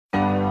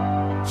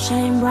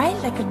Shine bright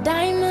like a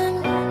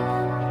diamond.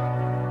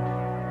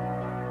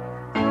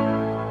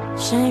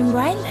 Shine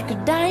bright like a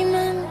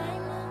diamond.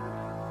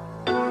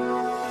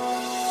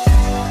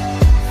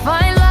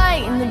 Find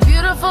light in the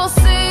beautiful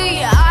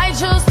sea. I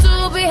chose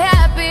to be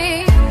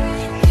happy.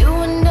 You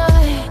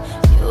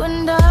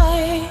and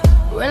I,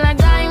 we're like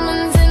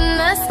diamonds in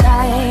the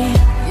sky.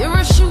 You're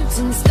a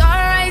shooting star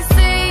I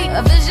see,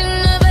 a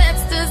vision of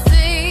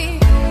ecstasy.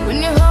 When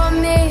you hold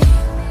me,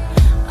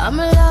 I'm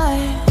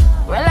alive.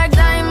 We're like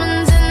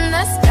diamonds in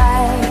the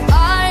sky.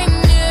 I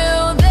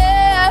knew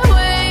that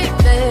we'd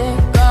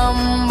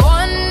become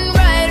one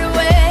right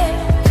away.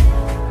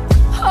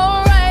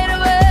 Oh, right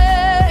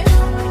away.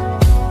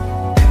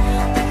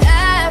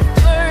 At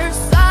first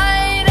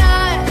sight,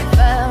 I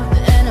felt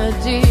the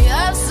energy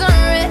of sun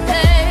rays.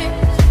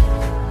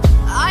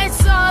 I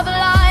saw the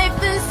life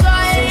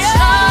inside you.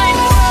 Shine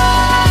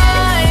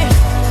bright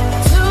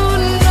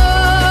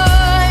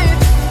tonight.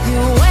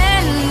 You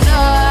and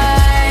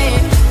I,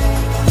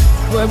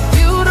 we're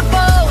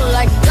beautiful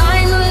like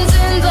diamonds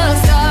in the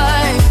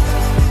sky.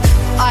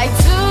 I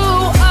too,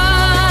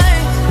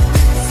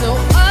 so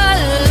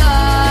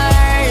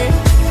alive.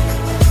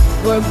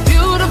 We're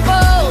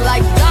beautiful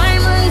like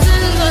diamonds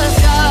in the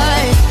sky.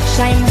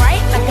 Shine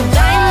bright like a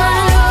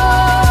diamond.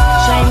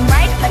 Shine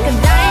bright like a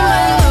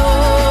diamond.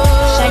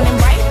 Shining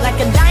bright like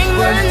a diamond.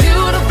 We're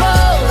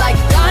beautiful like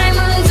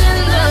diamonds in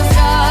the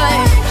sky.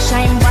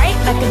 Shine bright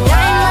like a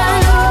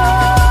diamond.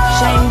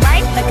 Shine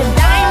bright like a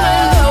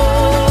diamond.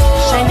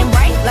 Shining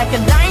bright like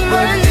a diamond.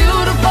 We're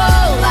beautiful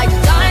like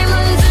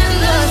diamonds in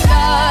the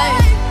sky.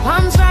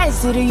 Palms rise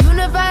to the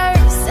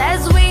universe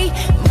as we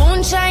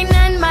moonshine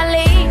and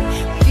Malay.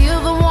 Feel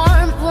the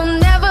warmth, we'll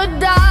never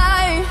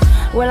die.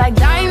 We're like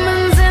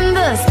diamonds in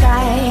the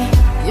sky.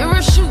 You're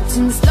a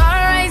shooting star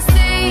I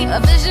see, a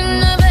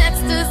vision of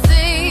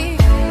ecstasy.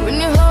 When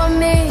you hold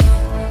me,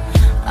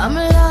 I'm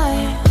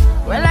alive.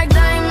 We're like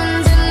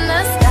diamonds in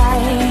the sky.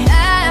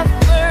 At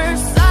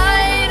first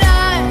sight,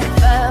 I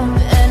felt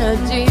the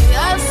energy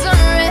of sun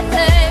rays.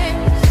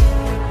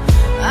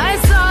 I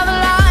saw the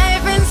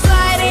life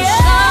inside you.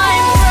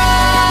 Shine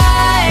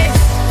bright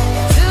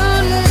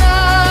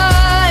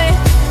tonight.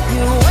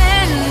 You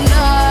and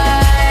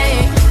I,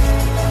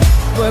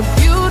 we're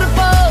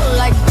beautiful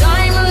like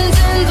diamonds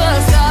in the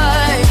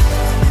sky.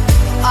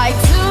 I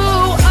too,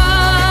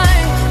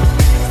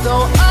 so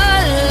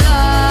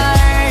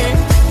alive.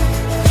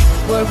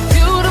 We're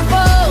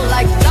beautiful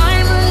like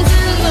diamonds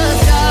in the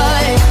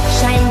sky.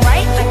 Shine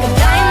bright like a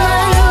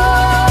diamond.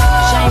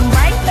 Shine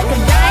bright like a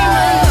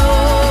diamond.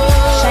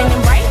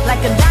 Shining bright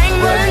like a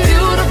diamond. We're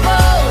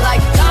beautiful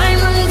like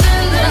diamonds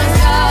in the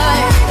sky.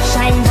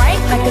 Shine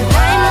bright like a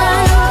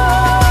diamond.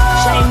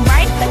 Shine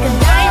bright like a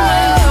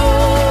diamond.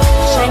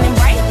 Shining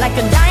bright like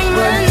a diamond.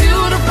 We're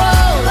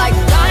beautiful like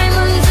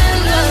diamonds in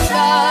the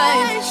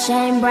sky.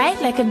 Shine bright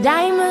like a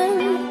diamond.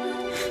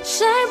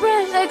 Shine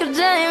bright like a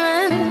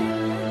diamond.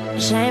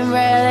 Shine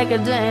bright like a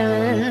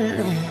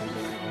diamond.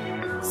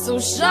 So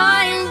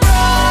shine